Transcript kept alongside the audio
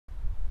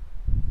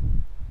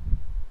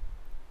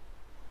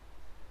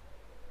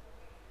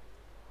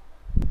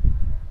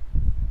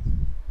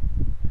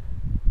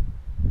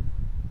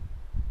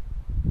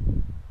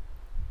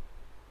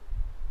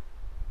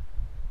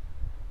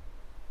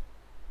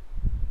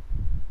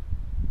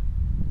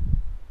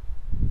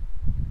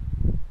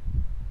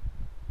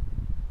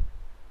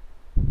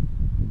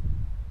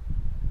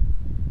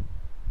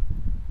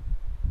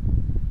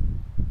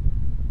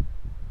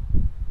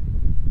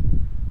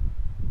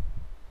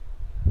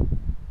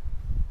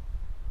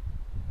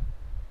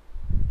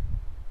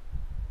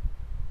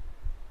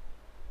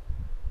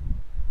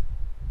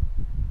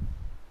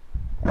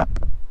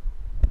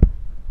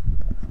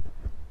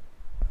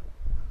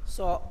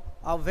So,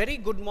 a very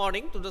good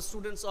morning to the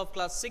students of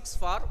class 6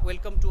 FAR.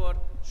 Welcome to our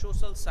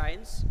social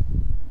science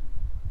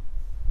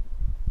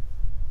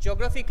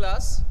geography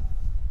class.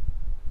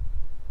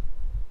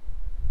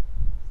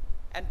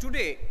 And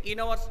today in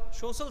our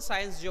social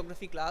science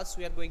geography class,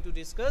 we are going to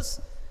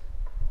discuss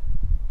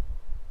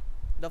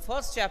the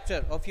first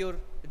chapter of your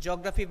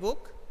geography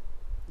book.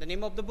 The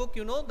name of the book,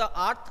 you know, The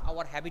Earth,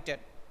 Our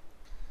Habitat.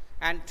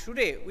 And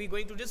today we are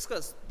going to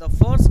discuss the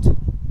first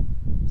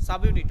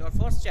subunit or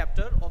first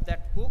chapter of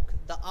that book,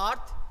 The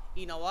Earth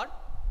in Our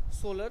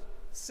Solar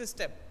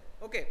System.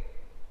 Okay.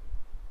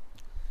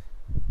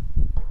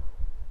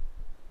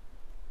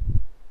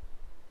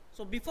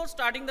 So before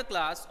starting the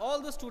class,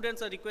 all the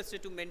students are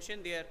requested to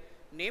mention their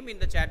name in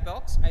the chat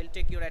box. I will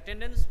take your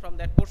attendance from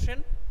that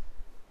portion.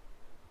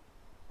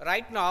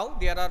 Right now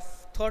there are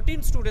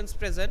 13 students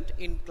present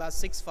in class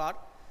 6 FAR.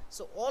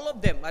 So all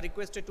of them are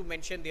requested to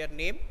mention their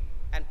name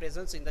and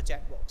presence in the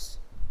chat box.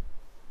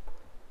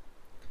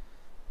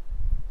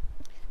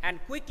 And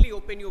quickly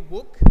open your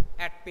book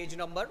at page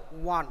number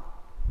 1.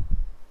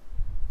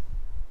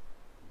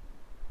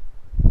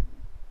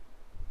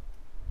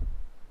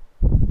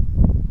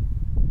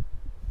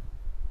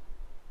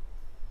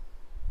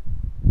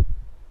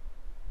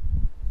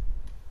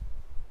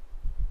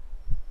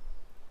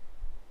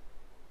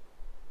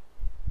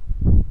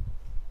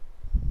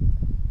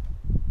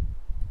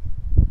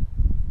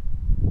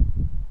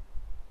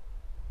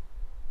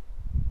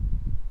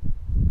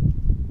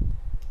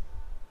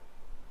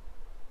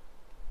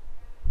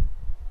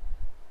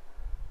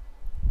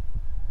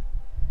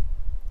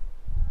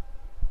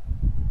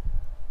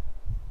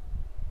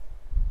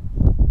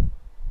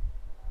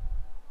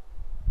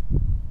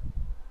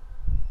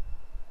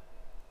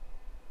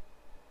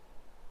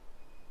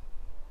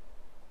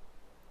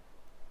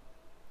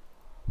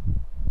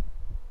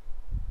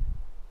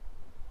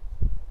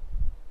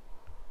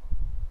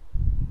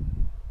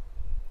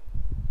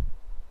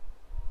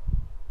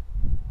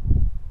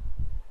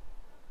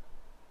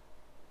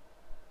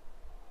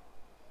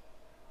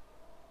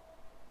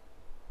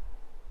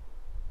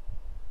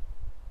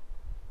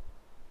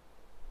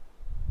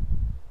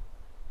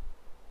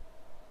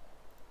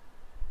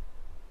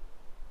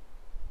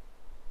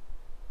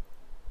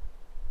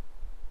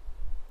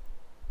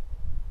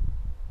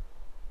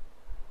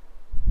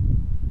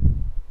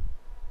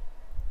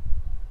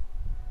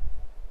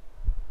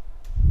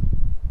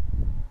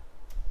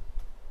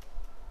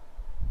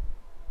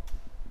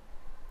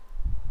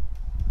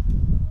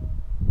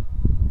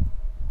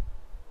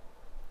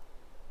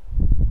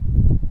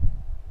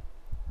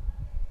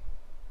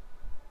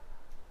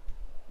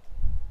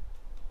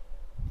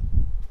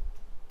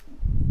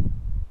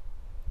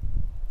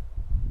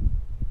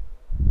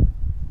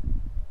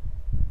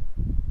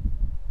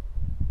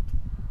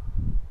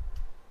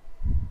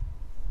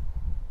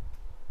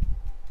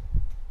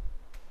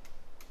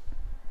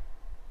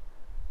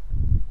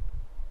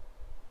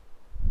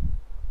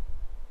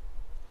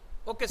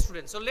 Okay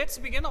students, so let's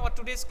begin our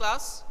today's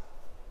class.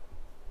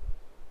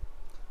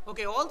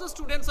 Okay, all the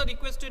students are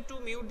requested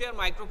to mute their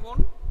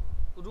microphone,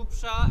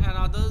 Rupsha and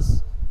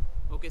others.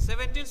 Okay,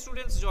 17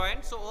 students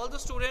joined. So all the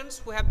students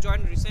who have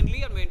joined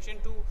recently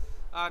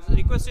are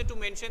requested to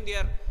mention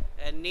their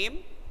name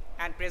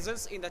and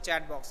presence in the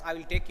chat box. I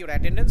will take your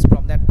attendance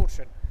from that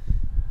portion.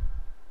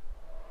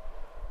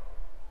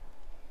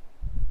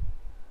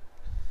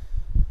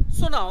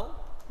 So now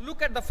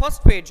look at the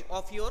first page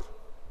of your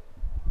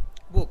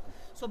book.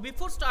 So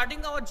before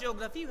starting our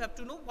geography, you have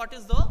to know what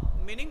is the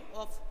meaning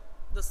of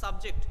the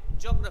subject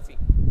geography.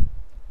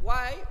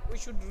 Why we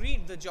should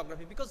read the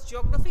geography? Because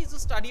geography is the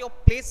study of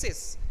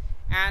places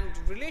and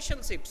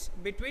relationships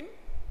between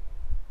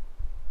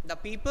the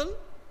people,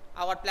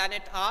 our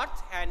planet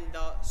Earth and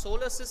the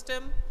solar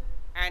system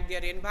and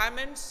their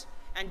environments.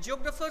 And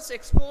geographers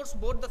explore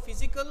both the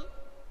physical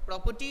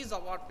properties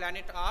of our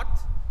planet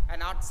Earth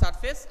and Earth's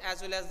surface,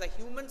 as well as the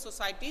human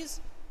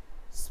societies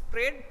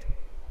spread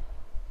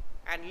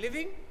and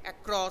living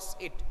across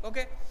it.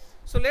 Okay,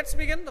 so let's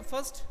begin the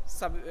first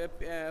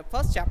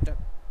chapter.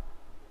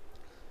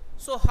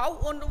 So how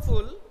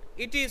wonderful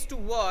it is to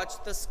watch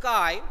the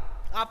sky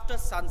after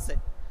sunset.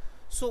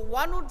 So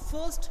one would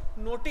first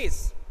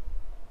notice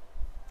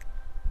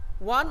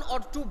one or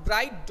two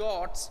bright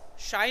dots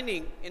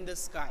shining in the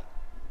sky.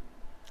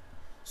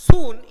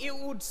 Soon you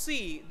would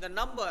see the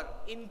number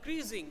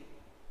increasing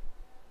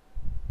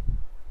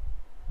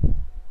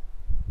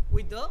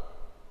with the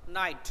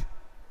night.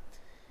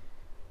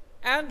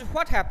 And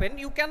what happened?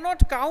 You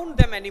cannot count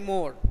them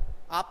anymore.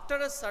 After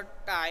a certain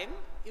time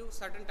you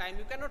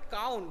cannot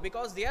count,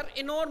 because they are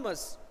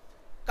enormous,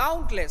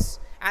 countless,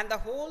 and the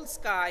whole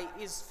sky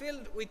is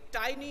filled with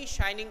tiny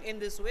shining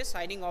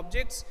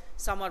objects.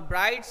 Some are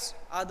bright,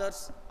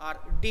 others are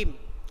dim,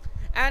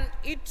 and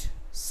it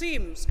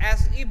seems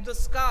as if the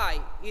sky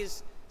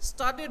is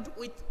studded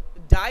with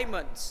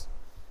diamonds.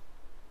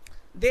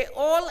 They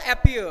all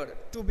appear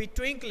to be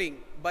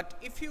twinkling, but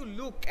if you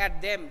look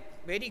at them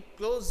very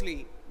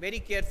closely, very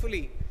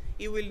carefully,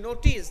 you will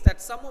notice that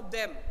some of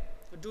them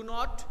do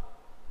not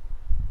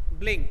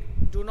blink.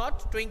 do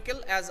not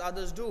twinkle as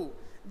others do.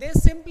 They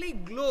simply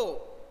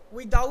glow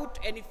without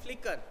any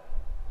flicker,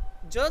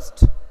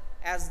 just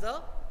as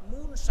the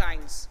moon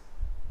shines.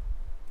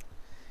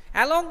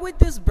 Along with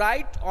these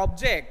bright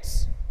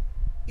objects,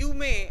 you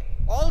may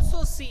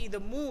also see the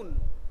moon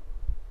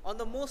on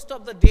the most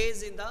of the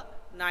days in the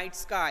night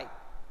sky.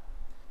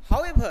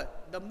 However,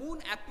 the moon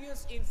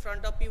appears in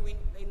front of you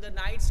in the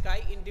night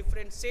sky in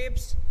different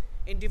shapes,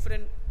 in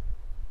different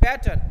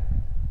pattern.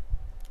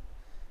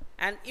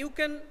 And you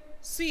can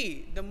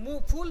see the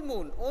full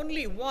moon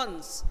only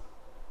once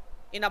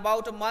in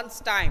about a month's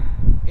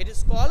time. It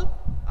is called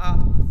a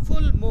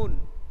full moon.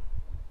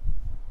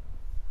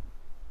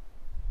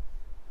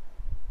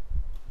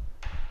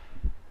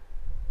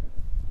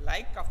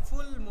 Like a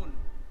full moon.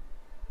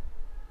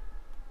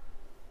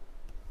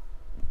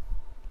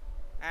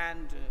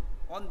 And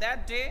on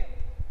that day,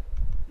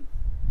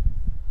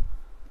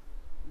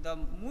 the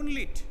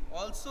moonlit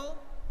also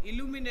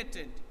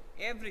illuminated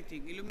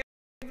everything.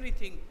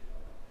 Everything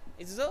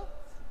is a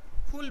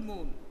full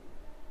moon.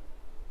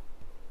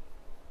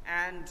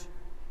 And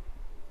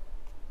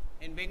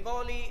in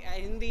Bengali,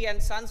 Hindi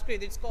and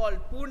Sanskrit, it's called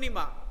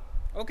Purnima.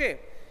 Okay,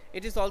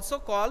 it is also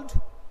called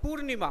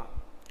Purnima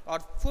or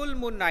full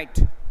moon night.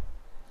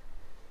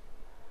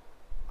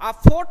 A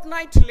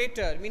fortnight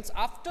later, means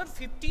after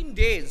 15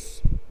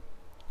 days,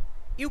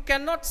 you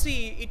cannot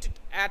see it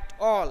at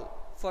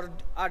all for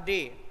a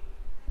day,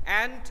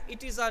 and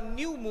it is a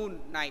new moon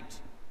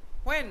night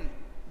when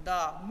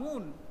the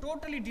moon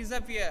totally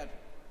disappears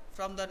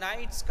from the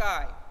night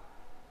sky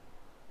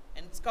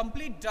and it's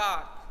complete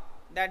dark.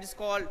 That is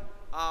called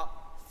a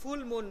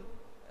full moon,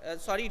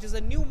 it is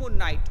a new moon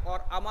night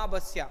or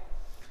Amavasya.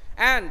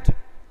 And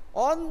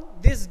on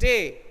this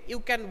day, you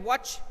can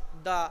watch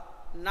the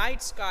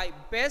night sky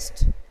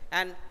best,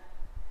 and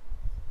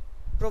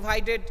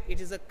provided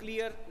it is a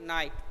clear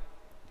night.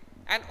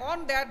 And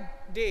on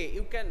that day,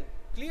 you can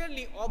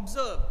clearly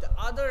observe the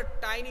other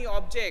tiny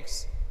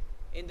objects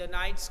in the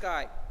night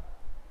sky.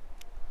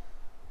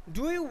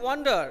 Do you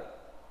wonder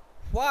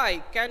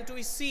why can't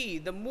we see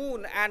the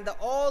moon and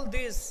all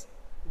these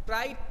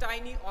bright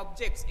tiny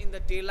objects in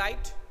the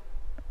daylight?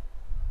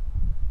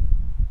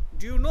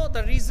 Do you know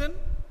the reason?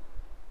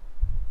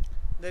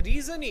 The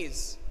reason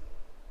is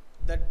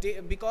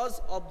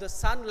because of the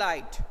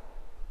sunlight.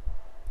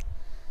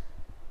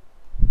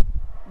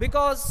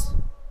 Because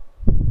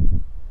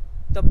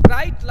the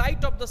bright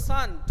light of the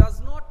sun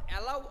does not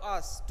allow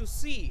us to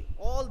see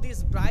all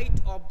these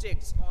bright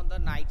objects on the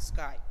night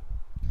sky.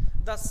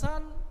 The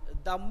sun,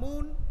 the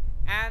moon,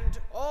 and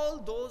all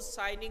those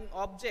shining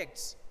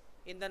objects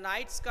in the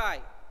night sky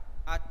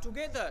are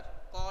together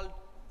called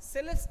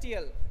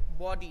celestial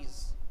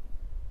bodies.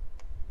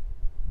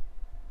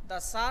 The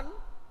sun,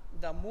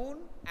 the moon,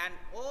 and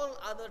all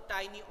other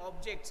tiny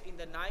objects in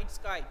the night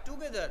sky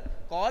together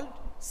called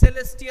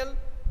celestial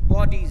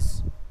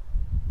bodies.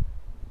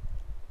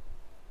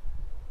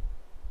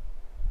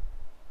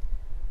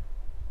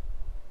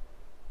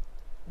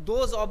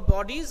 Those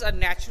bodies are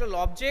natural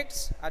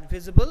objects, are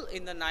visible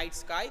in the night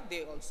sky.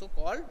 They also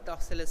called the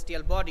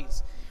celestial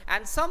bodies.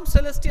 And some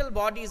celestial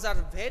bodies are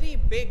very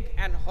big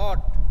and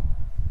hot,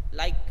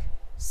 like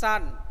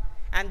sun,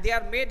 and they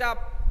are made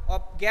up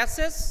of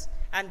gases,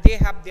 and they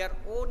have their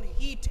own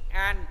heat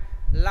and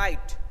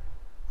light,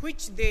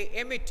 which they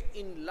emit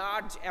in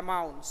large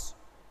amounts.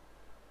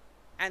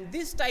 And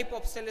this type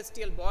of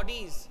celestial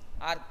bodies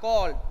are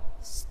called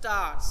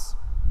stars.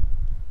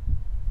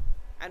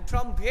 And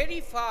from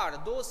very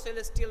far, those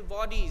celestial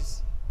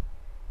bodies,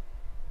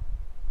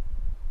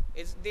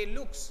 they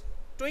look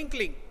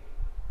twinkling.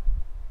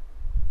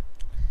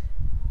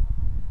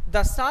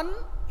 The sun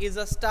is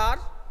a star.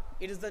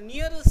 It is the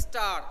nearest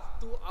star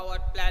to our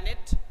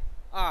planet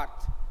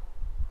Earth.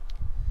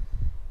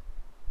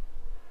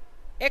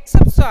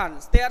 Except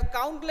suns, there are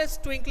countless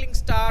twinkling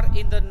stars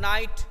in the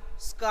night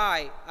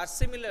sky are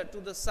similar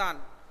to the sun.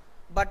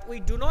 But we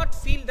do not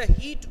feel the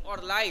heat or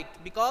light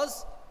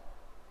because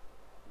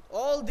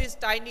all these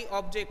tiny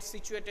objects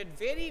situated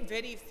very,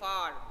 very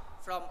far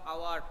from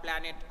our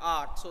planet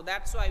Earth. So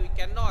that's why we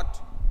cannot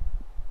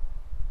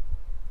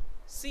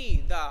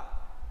feel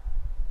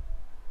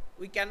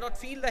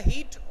the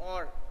heat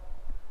or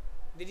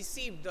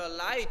receive the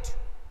light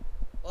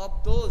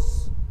of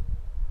those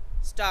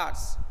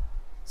stars.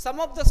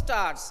 Some of the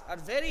stars are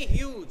very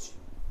huge.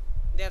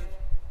 Their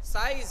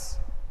size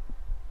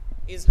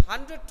is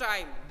 100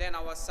 times than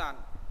our sun.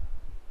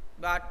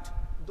 But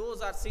those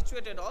are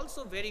situated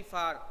also very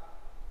far,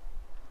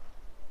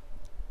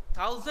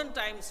 1,000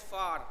 times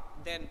far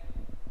than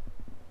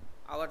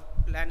our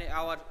planet,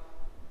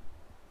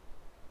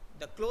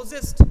 the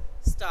closest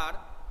star,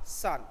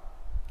 sun.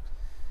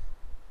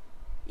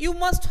 You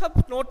must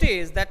have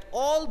noticed that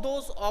all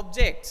those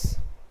objects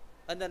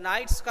in the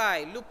night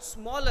sky look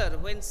smaller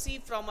when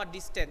seen from a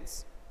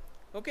distance.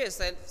 Okay,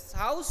 so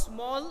how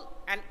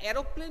small an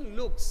aeroplane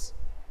looks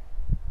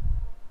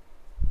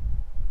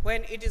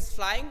when it is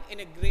flying in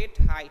a great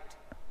height.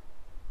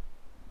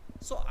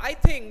 So I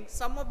think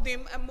some of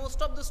them and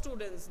most of the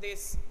students, they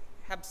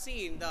have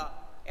seen the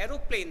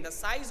aeroplane, the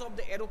size of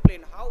the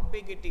aeroplane, how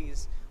big it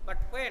is. But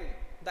when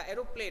the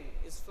aeroplane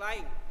is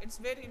flying,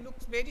 it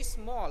looks very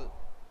small,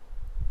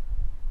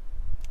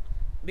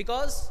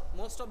 because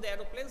most of the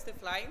aeroplanes, they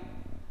flying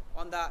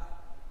on the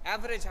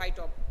average height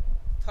of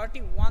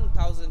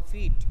 31,000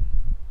 feet.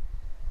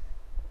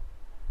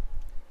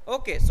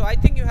 Okay, so I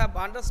think you have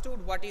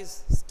understood what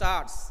is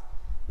stars.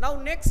 Now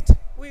next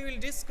we will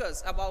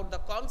discuss about the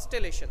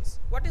constellations.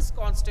 What is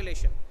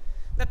constellation?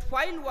 That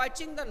while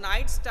watching the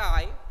night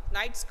sky,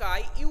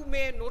 you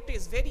may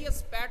notice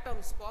various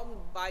patterns formed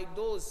by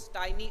those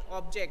tiny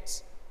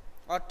objects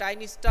or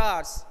tiny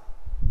stars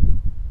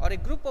or a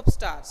group of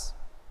stars.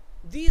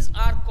 These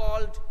are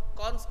called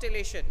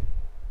constellation.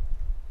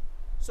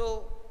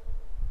 So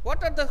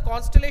what are the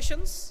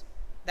constellations?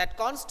 That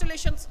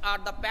constellations are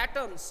the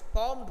patterns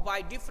formed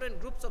by different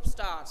groups of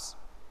stars,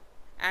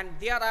 and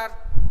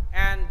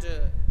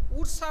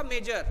Ursa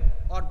Major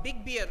or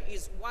Big Bear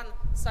is one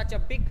such a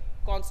big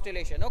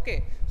constellation.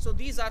 Okay, so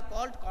these are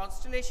called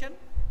constellation,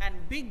 and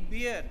Big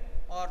Bear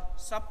or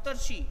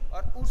Saptarshi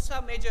or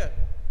Ursa Major,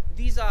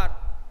 these are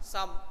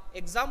some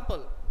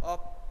example of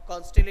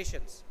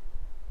constellations.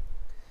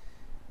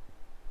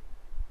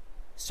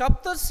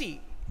 Saptarshi,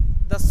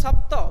 the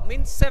Sapta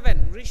means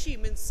 7, Rishi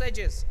means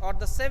sages or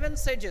the 7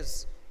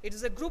 sages. It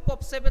is a group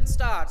of 7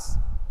 stars.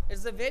 It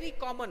is a very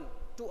common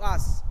to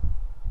us,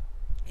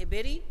 a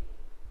very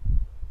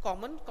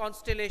common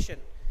constellation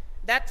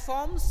that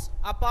forms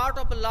a part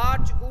of a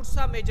large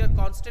Ursa Major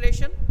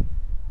constellation.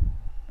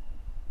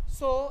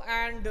 So,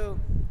 and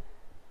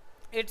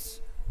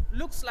it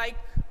looks like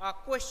a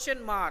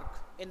question mark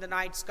in the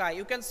night sky.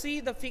 You can see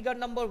the figure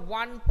number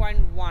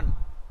 1.1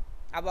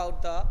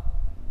 about the,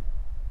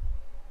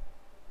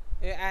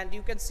 and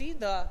you can see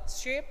the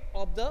shape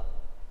of the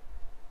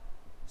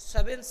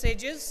 7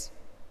 sages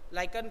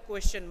like a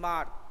question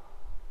mark.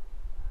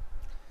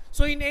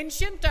 So in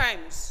ancient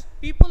times,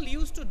 people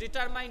used to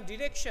determine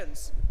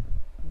directions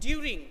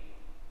during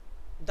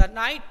the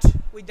night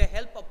with the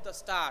help of the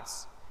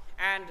stars,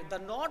 and the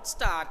North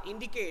Star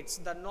indicates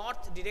the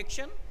north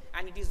direction,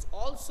 and it is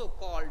also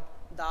called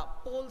the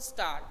pole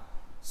star.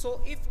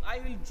 So if I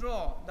will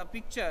draw the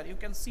picture, you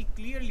can see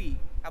clearly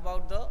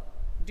about the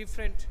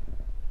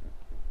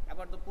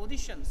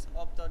positions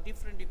of the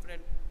different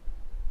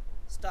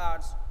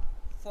stars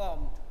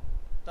formed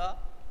the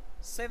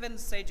 7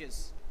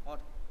 sages or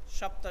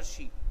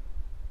Saptarshi.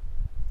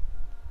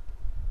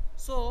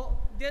 So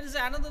there is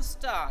another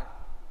star.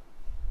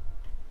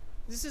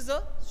 This is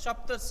a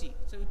Saptarshi.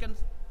 So you can,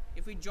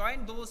 if we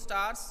join those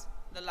stars,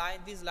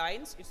 these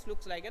lines, it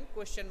looks like a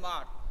question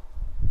mark.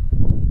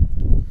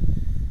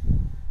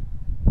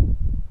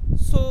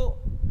 So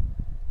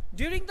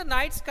during the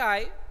night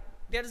sky,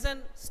 there is a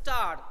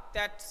star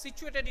that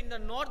situated in the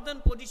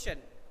northern position,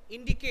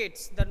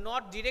 indicates the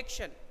north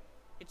direction.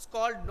 It's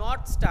called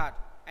North Star,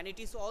 and it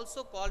is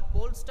also called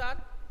pole star.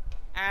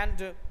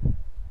 And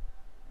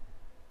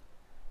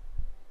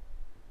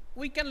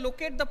we can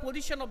locate the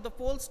position of the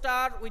pole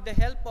star with the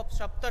help of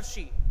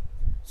Saptarshi.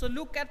 So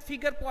look at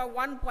figure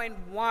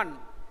 1.1,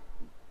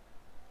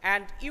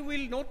 and you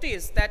will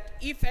notice that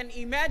if an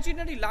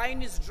imaginary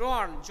line is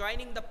drawn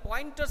joining the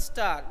pointer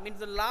star, means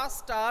the last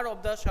star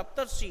of the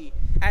Saptarshi,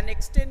 and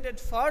extended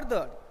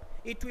further,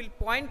 it will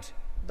point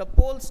the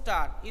pole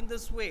star in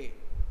this way.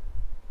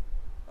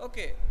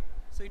 Okay,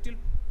 so it will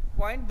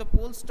point the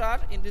pole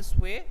star in this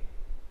way.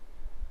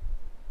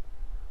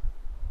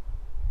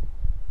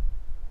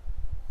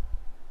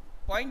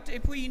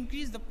 If we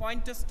increase the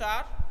pointer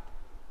star,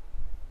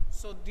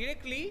 so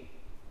directly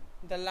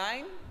the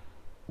line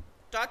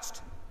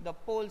touched the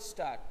pole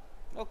star.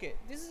 Okay,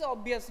 this is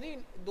obviously,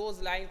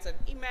 those lines are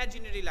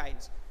imaginary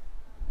lines.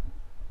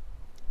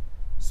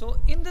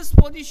 So in this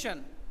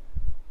position,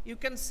 you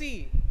can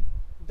see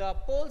the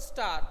pole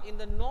star in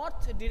the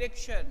north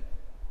direction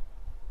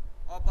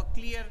of a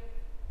clear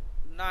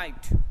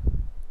night.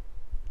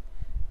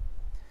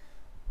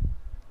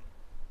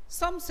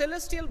 Some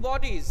celestial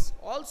bodies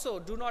also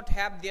do not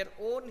have their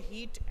own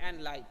heat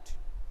and light,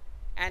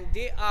 and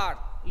they are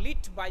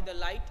lit by the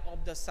light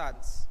of the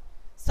suns.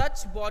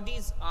 Such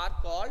bodies are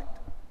called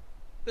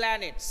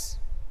planets.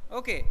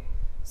 Okay,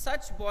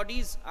 such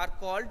bodies are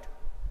called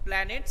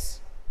planets.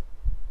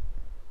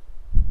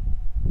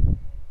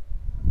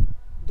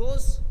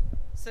 Those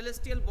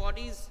celestial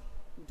bodies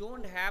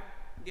don't have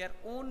their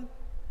own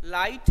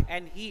light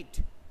and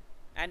heat,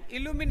 and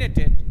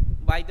illuminated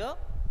by the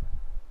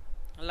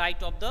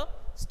light of the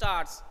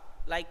stars,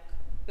 like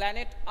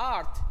planet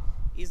Earth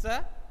is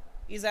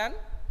an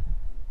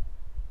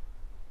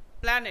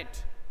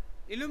planet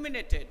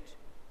illuminated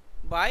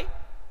by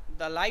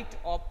the light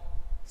of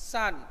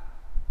sun,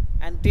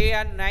 and day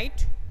and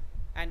night,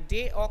 and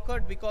day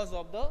occurred because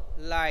of the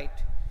light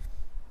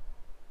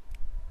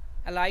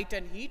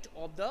and heat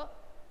of the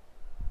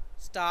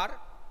star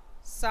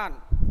sun.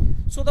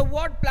 So the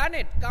word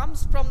planet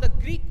comes from the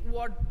Greek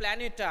word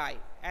planetai,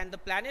 and the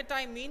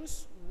planetai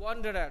means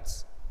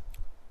wanderers.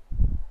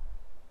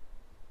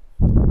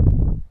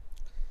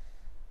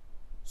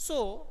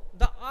 So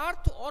the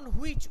earth on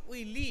which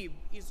we live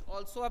is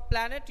also a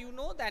planet, you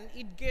know, then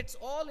it gets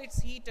all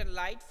its heat and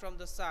light from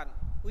the sun,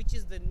 which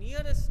is the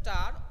nearest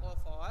star of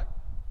our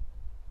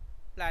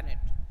planet.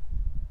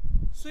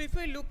 So if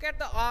we look at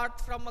the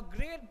earth from a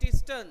great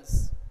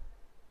distance,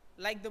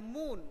 like the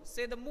moon,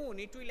 say the moon,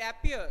 it will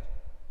appear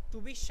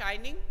to be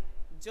shining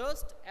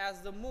just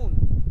as the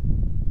moon.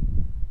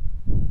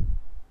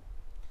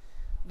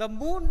 The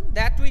moon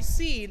that we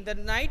see in the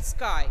night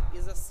sky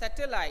is a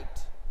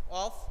satellite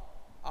of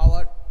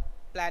our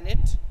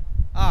planet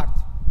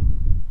Earth.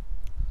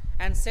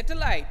 And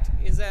satellite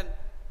is a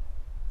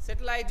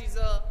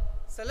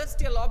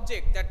celestial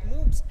object that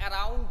moves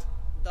around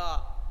the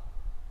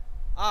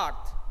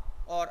Earth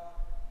or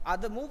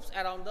other moves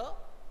around the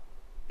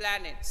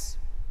planets.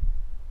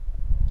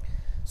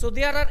 So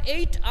there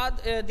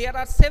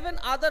are 7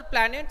 other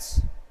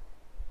planets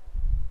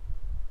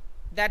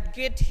that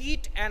get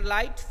heat and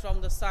light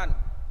from the sun.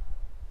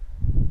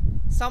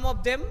 Some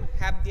of them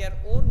have their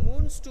own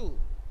moons too,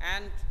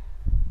 and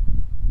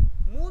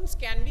moons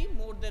can be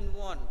more than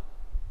one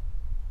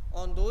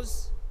on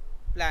those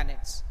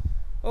planets.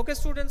 Okay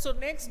students, so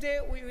next day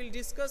we will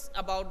discuss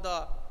about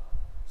the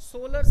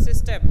solar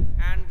system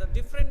and the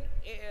different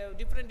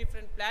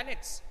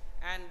planets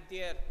and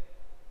their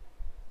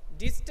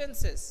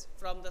distances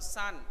from the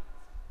sun,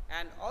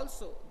 and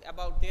also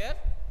about their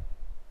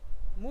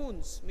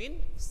moons,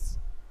 means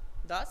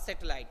the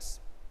satellites.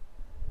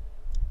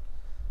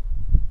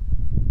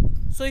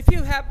 So if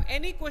you have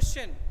any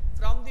question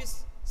from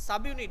this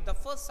subunit, the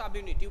first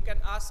subunit, you can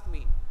ask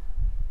me.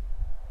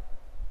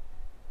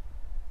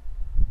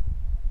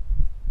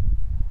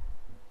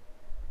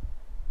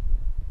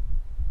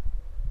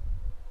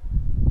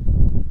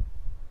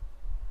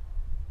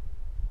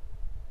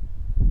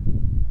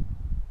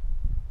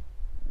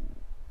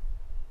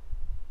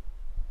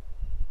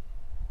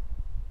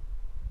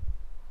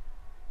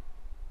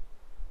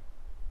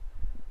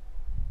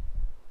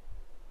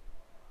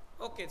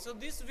 Okay, so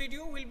this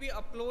video will be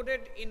uploaded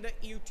in the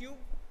YouTube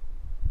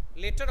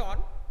later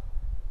on,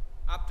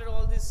 after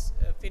all this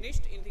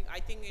finished. I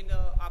think in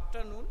the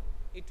afternoon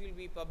it will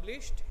be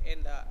published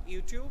in the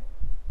YouTube.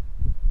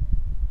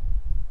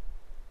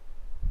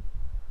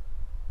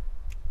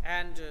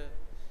 And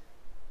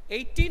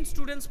 18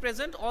 students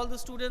present. All the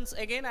students,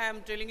 again I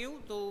am telling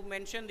you to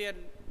mention their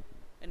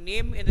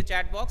name in the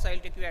chat box. I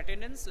will take your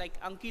attendance,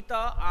 like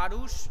Ankita,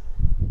 Arush,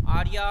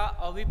 Arya,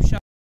 Avipsha,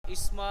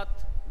 Ismat,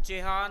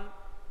 Jehan,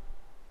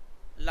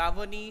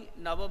 Lavani,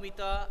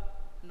 Navamita,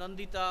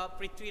 Nandita,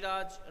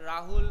 Prithviraj,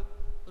 Rahul,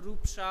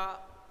 Rupsha,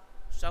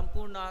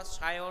 Sampurna,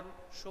 Sayon,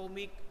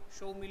 Shomik,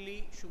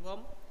 Shomili, Shubham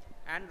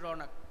and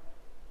Ronak.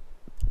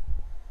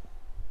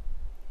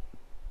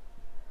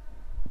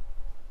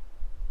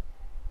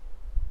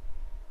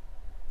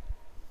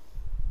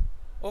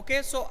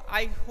 Okay, so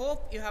I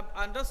hope you have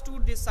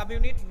understood this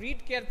subunit.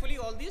 Read carefully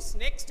all this.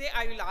 Next day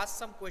I will ask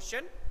some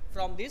question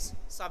from these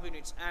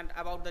subunits and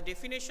about the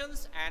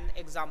definitions and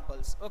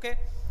examples. Okay.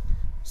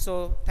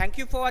 So thank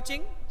you for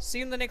watching. See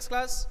you in the next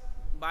class.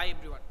 Bye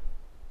everyone.